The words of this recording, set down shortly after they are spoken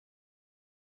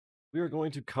We are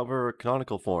going to cover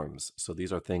canonical forms. So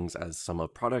these are things as sum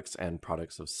of products and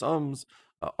products of sums,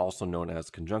 also known as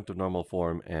conjunctive normal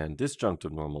form and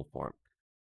disjunctive normal form.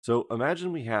 So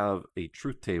imagine we have a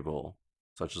truth table,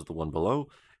 such as the one below,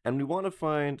 and we want to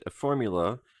find a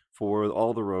formula for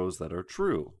all the rows that are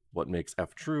true, what makes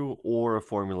f true, or a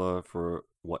formula for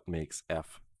what makes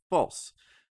f false.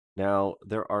 Now,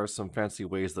 there are some fancy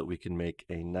ways that we can make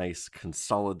a nice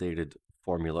consolidated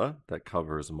formula that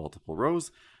covers multiple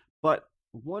rows, but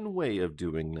one way of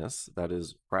doing this that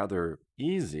is rather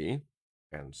easy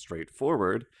and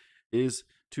straightforward is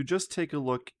to just take a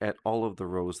look at all of the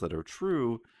rows that are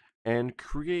true and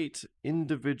create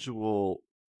individual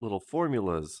little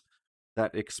formulas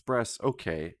that express,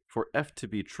 okay, for f to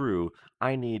be true,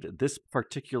 I need this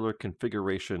particular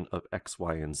configuration of x,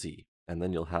 y, and z. And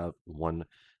then you'll have one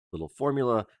little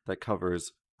formula that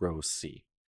covers row C.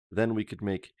 Then we could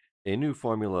make a new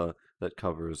formula that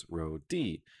covers row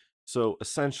D. So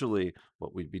essentially,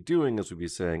 what we'd be doing is we'd be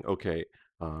saying, okay,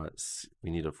 we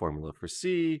need a formula for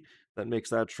C that makes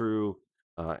that true,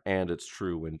 and it's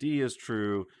true when D is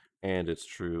true, and it's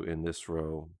true in this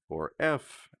row for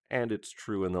F, and it's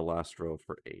true in the last row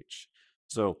for H.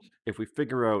 So if we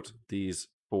figure out these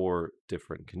four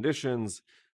different conditions,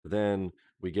 then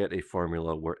we get a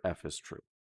formula where F is true.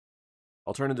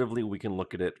 Alternatively, we can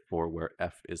look at it for where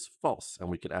f is false, and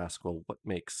we could ask, well, what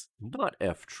makes not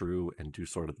f true, and do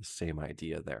sort of the same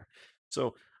idea there.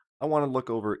 So I want to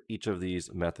look over each of these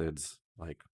methods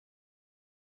like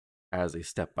as a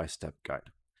step-by-step guide.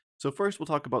 So first we'll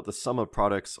talk about the sum of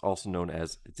products, also known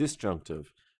as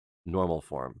disjunctive normal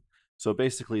form. So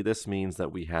basically this means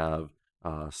that we have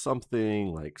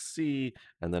something like C,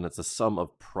 and then it's a sum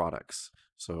of products.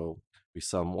 So we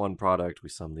sum one product, we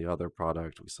sum the other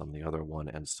product, we sum the other one,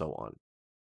 and so on.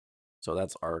 So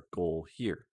that's our goal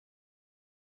here.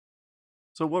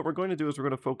 So what we're going to do is we're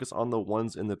going to focus on the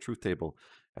ones in the truth table,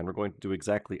 and we're going to do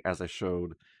exactly as I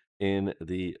showed in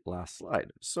the last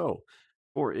slide. So,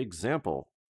 for example,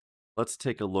 let's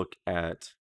take a look at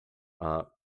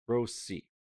row C.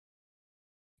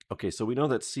 Okay, so we know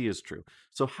that C is true.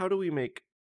 So how do we make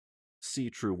C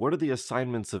true? What are the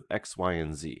assignments of x, y,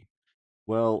 and z?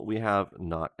 Well, we have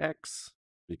not x,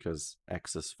 because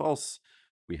x is false.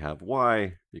 We have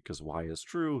y, because y is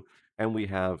true. And we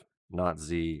have not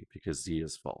z, because z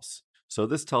is false. So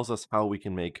this tells us how we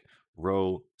can make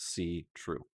row C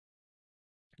true.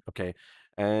 Okay,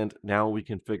 and now we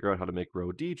can figure out how to make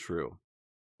row D true.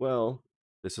 Well,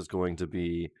 this is going to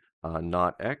be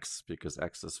not x, because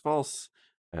x is false,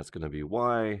 and it's going to be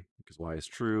y, because y is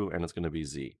true, and it's going to be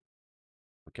z.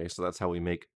 Okay, so that's how we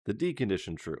make the D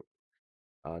condition true.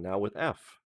 Now with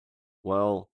f,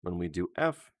 well, when we do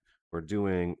f, we're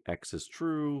doing x is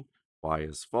true, y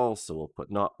is false, so we'll put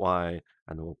not y,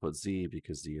 and then we'll put z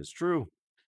because z is true.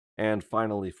 And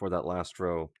finally, for that last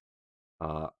row,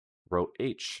 row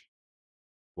H,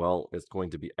 well, it's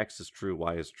going to be x is true,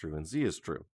 y is true, and z is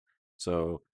true.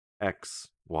 So x,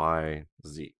 y,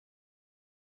 z.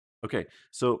 Okay,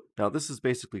 so now this is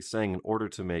basically saying in order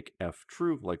to make f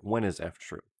true, like when is f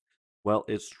true? Well,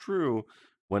 it's true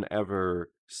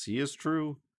whenever C is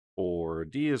true, or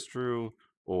D is true,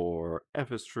 or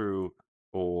F is true,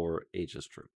 or H is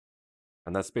true.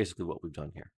 And that's basically what we've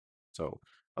done here. So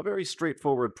a very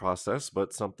straightforward process,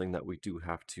 but something that we do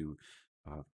have to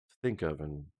think of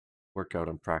and work out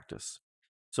and practice.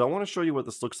 So I want to show you what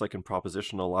this looks like in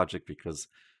propositional logic because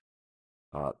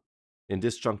uh, in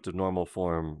disjunctive normal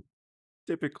form,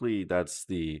 typically that's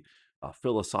the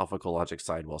philosophical logic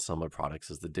side, while sum of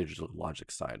products is the digital logic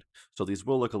side. So these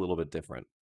will look a little bit different.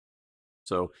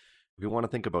 So if we want to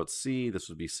think about C, this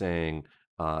would be saying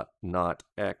not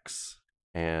X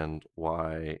and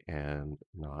Y and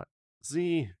not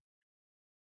Z.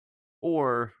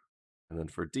 Or, and then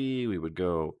for D, we would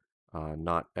go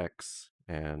not X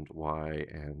and Y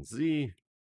and Z.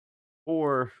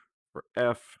 Or for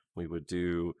F, we would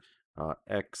do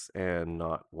X and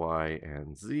not Y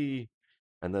and Z.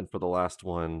 And then for the last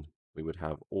one, we would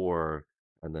have or,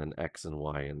 and then X and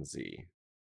Y and Z.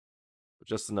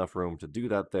 Just enough room to do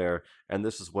that there, and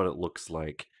this is what it looks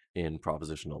like in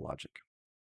propositional logic.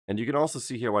 And you can also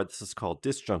see here why this is called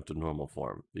disjunctive normal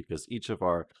form, because each of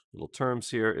our little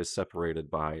terms here is separated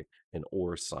by an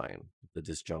or sign, the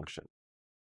disjunction.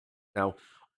 Now,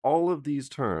 all of these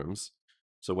terms,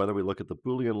 so whether we look at the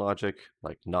Boolean logic,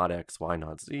 like not x, y,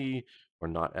 not z, or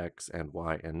not x and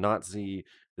y and not z,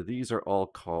 these are all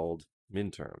called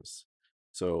minterms.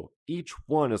 So each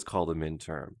one is called a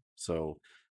minterm. So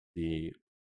the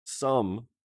sum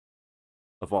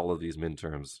of all of these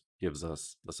minterms gives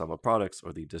us the sum of products,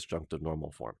 or the disjunctive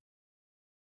normal form.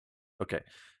 Okay,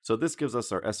 so this gives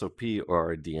us our SOP or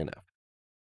our DNF.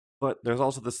 But there's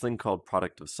also this thing called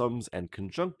product of sums and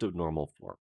conjunctive normal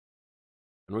form.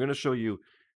 And we're going to show you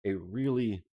a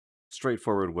really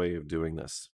straightforward way of doing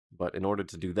this. But in order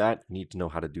to do that, you need to know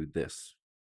how to do this.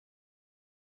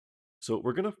 So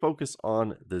we're going to focus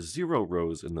on the 0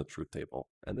 rows in the truth table.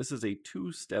 And this is a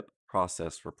two-step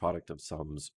process for product of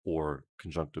sums or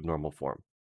conjunctive normal form.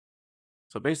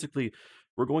 So basically,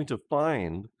 we're going to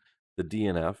find the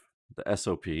DNF, the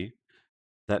SOP,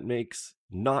 that makes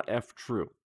not F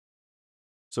true.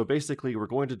 So basically, we're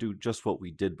going to do just what we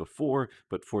did before,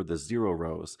 but for the 0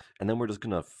 rows, and then we're just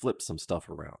going to flip some stuff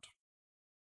around.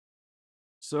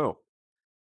 So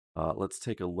let's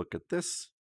take a look at this.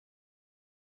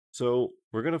 So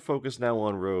we're going to focus now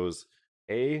on rows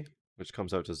A, which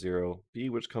comes out to 0, B,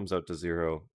 which comes out to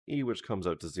 0, E, which comes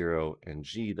out to 0, and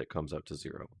G that comes out to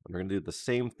 0. And we're going to do the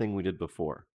same thing we did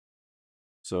before.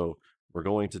 So we're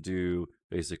going to do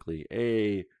basically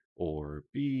A or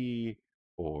B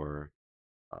or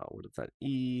what is that,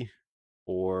 E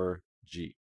or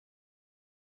G.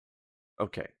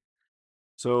 Okay,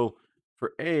 so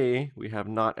for A, we have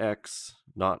not X,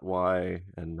 not Y,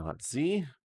 and not Z.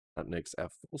 That makes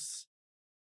F false.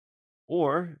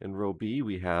 Or in row B,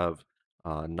 we have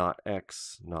not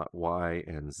X, not Y,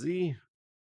 and Z.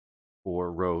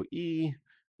 For row E,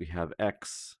 we have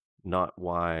X, not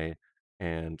Y,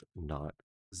 and not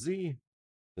Z.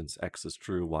 Since X is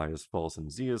true, Y is false, and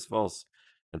Z is false.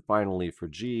 And finally, for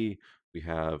G, we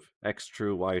have X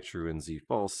true, Y true, and Z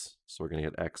false. So we're going to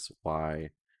get X, Y,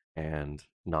 and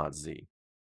not Z.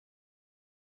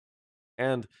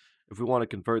 And if we want to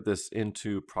convert this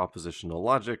into propositional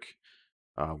logic,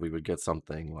 we would get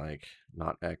something like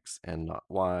not X and not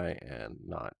Y and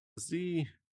not Z,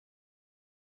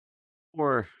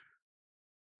 or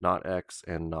not X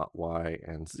and not Y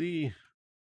and Z,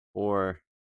 or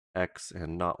X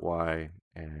and not Y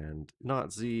and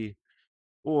not Z,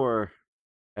 or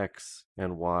X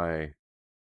and Y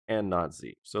and not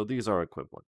Z. So these are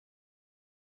equivalent.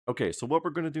 Okay, so what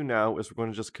we're going to do now is we're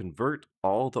going to just convert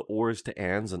all the ors to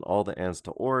ands and all the ands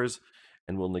to ors,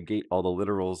 and we'll negate all the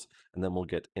literals, and then we'll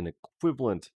get an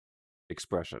equivalent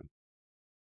expression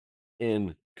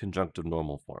in conjunctive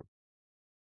normal form.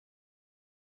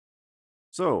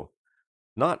 So,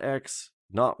 not X,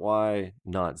 not Y,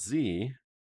 not Z. In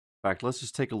fact, let's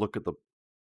just take a look at the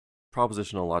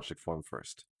propositional logic form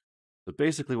first. So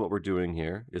basically what we're doing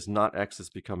here is not X is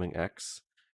becoming X,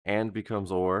 and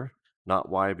becomes or, not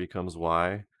Y becomes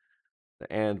Y,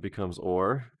 the and becomes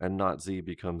or, and not Z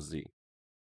becomes Z.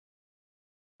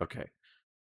 Okay,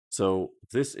 so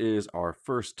this is our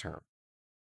first term.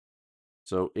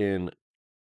 So in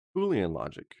Boolean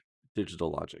logic,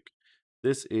 digital logic,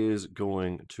 this is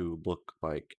going to look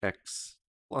like X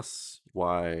plus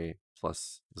Y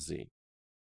plus Z.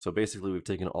 So basically we've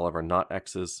taken all of our not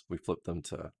X's, we flipped them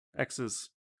to X's.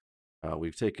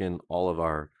 We've taken all of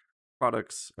our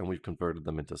products and we've converted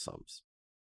them into sums.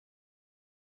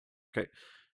 Okay,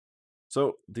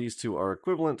 so these two are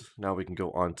equivalent. Now we can go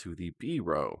on to the B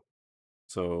row.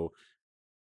 So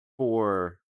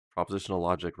for propositional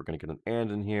logic, we're going to get an and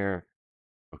in here.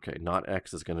 Okay, not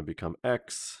X is going to become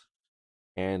X,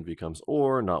 and becomes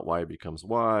or, not Y becomes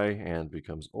Y, and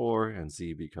becomes or, and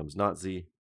Z becomes not Z.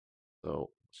 So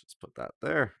let's just put that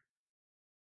there.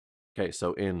 Okay,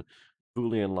 so in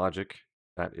Boolean logic,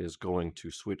 that is going to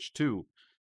switch to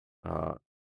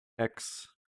X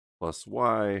plus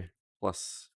Y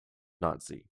plus not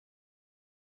Z.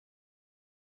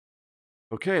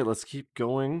 Okay, let's keep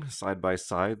going side by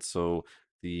side. So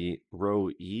the row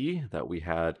E that we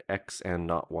had X and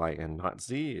not Y and not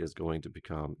Z is going to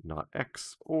become not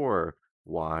X or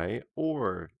Y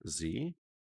or Z.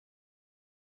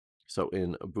 So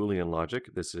in Boolean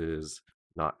logic, this is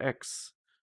not X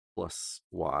plus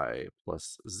Y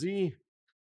plus Z.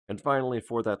 And finally,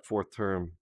 for that fourth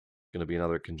term, going to be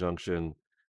another conjunction.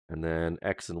 And then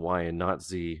X and Y and not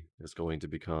Z is going to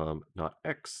become not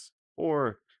X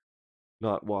or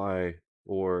not Y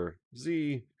or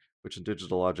Z, which in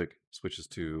digital logic switches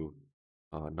to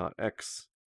not X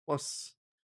plus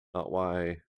not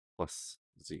Y plus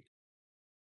Z.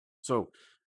 So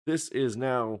this is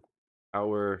now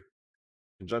our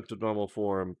conjunctive normal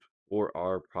form or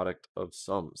our product of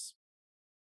sums.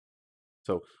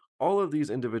 So all of these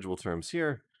individual terms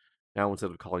here, now instead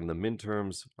of calling them min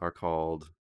terms, are called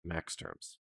max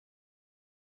terms.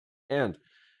 And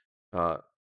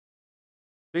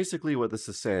basically what this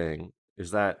is saying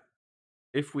is that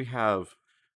if we have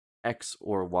X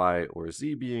or Y or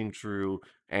Z being true,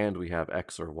 and we have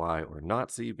X or Y or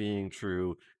not Z being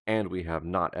true, and we have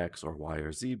not X or Y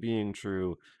or Z being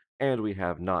true, and we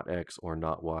have not x or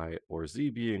not y or z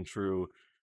being true,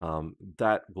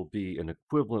 that will be an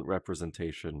equivalent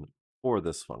representation for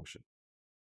this function.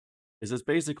 This is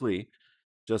basically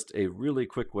just a really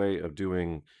quick way of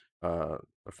doing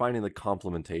finding the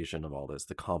complementation of all this,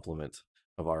 the complement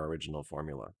of our original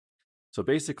formula. So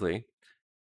basically,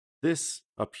 this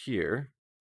up here,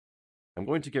 I'm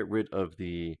going to get rid of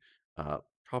the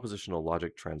propositional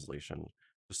logic translation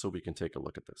just so we can take a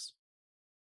look at this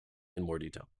in more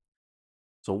detail.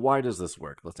 So why does this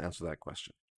work? Let's answer that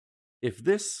question. If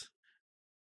this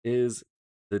is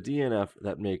the DNF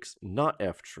that makes not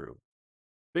f true,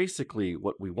 basically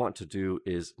what we want to do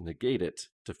is negate it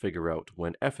to figure out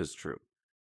when f is true.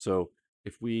 So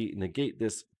if we negate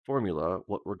this formula,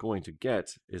 what we're going to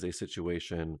get is a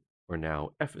situation where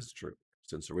now f is true.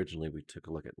 Since originally we took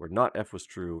a look at where not f was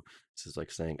true, this is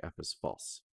like saying f is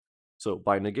false. So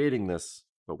by negating this,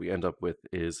 what we end up with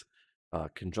is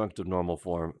conjunctive normal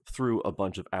form through a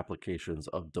bunch of applications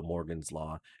of De Morgan's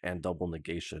law and double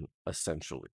negation,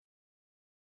 essentially.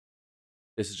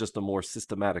 This is just a more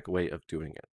systematic way of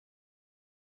doing it.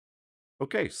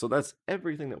 Okay, so that's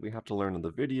everything that we have to learn in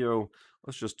the video.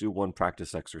 Let's just do one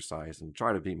practice exercise and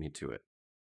try to beat me to it.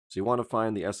 So you want to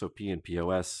find the SOP and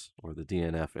POS, or the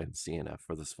DNF and CNF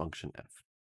for this function f.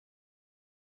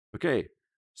 Okay,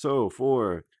 so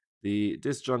for the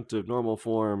disjunctive normal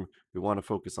form, we want to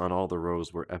focus on all the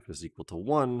rows where f is equal to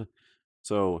 1.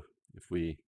 So if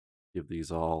we give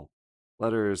these all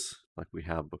letters like we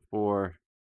have before,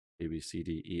 A, B, C,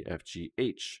 D, E, F, G,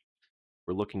 H,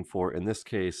 we're looking for in this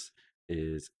case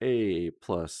is A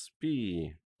plus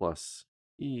B plus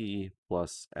E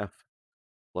plus F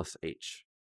plus H,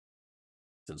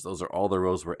 since those are all the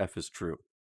rows where f is true.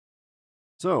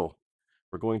 So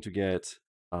we're going to get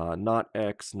not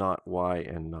x, not y,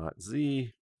 and not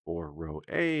z for row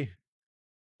A,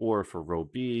 or for row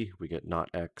B, we get not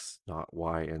x, not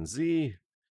y, and z,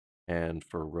 and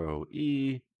for row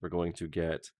E, we're going to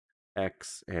get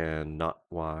x and not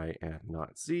y and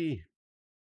not z.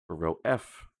 For row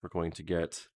F, we're going to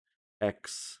get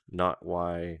x, not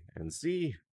y, and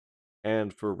z.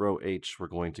 And for row H, we're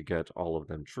going to get all of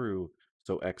them true,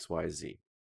 so x, y, z.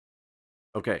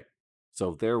 Okay,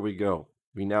 so there we go.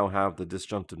 We now have the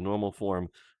disjunctive normal form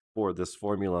for this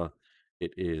formula.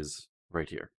 It is right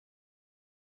here.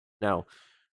 Now,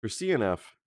 for CNF,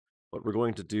 what we're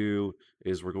going to do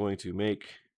is we're going to make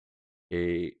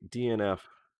a DNF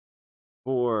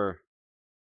for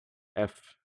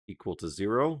f equal to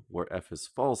 0, where f is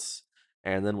false.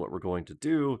 And then what we're going to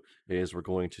do is we're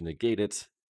going to negate it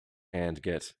and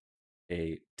get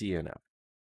a DNF,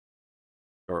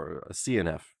 or a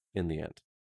CNF in the end.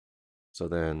 So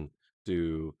then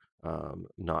do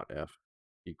not f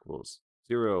equals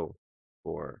 0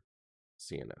 for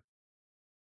CNF.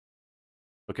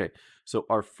 Okay, so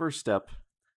our first step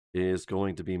is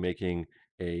going to be making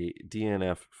a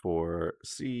DNF for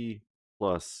C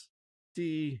plus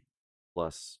D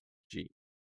plus G.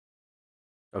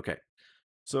 Okay,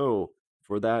 so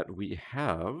for that we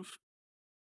have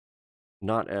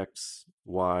not x,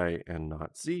 y, and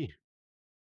not z.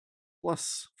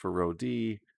 Plus for row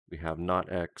D, we have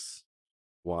not x,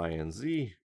 y, and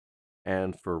z.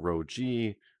 And for row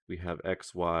G, we have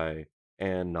x, y,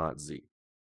 and not z.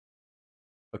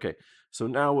 Okay, so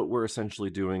now what we're essentially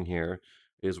doing here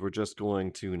is we're just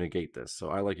going to negate this. So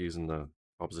I like using the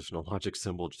oppositional logic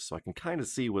symbol just so I can kind of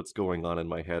see what's going on in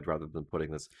my head rather than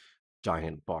putting this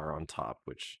giant bar on top,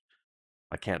 which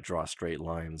I can't draw straight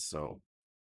lines, so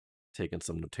taking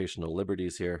some notational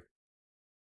liberties here.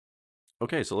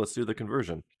 Okay, so let's do the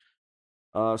conversion.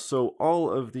 So all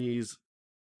of these,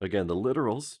 again, the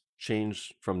literals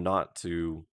change from not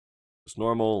to just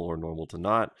normal or normal to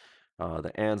not.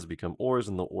 The ands become ors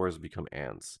and the ors become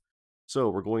ands. So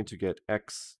we're going to get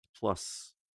x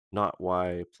plus not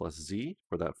y plus z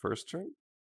for that first term.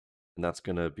 And that's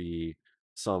going to be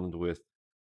summed with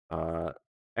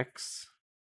x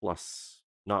plus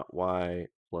not y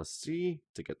plus z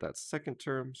to get that second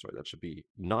term. Sorry, that should be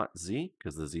not z,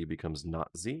 because the z becomes not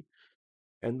z.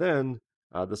 And then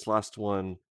this last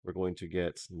one, we're going to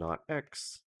get not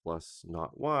x plus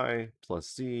not y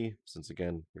plus z, since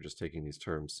again, we're just taking these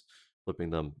terms, flipping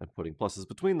them, and putting pluses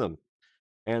between them.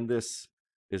 And this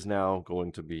is now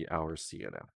going to be our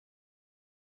CNF.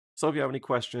 So if you have any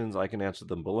questions, I can answer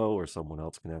them below, or someone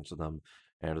else can answer them.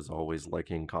 And as always,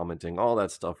 liking, commenting, all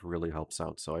that stuff really helps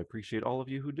out. So I appreciate all of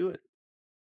you who do it.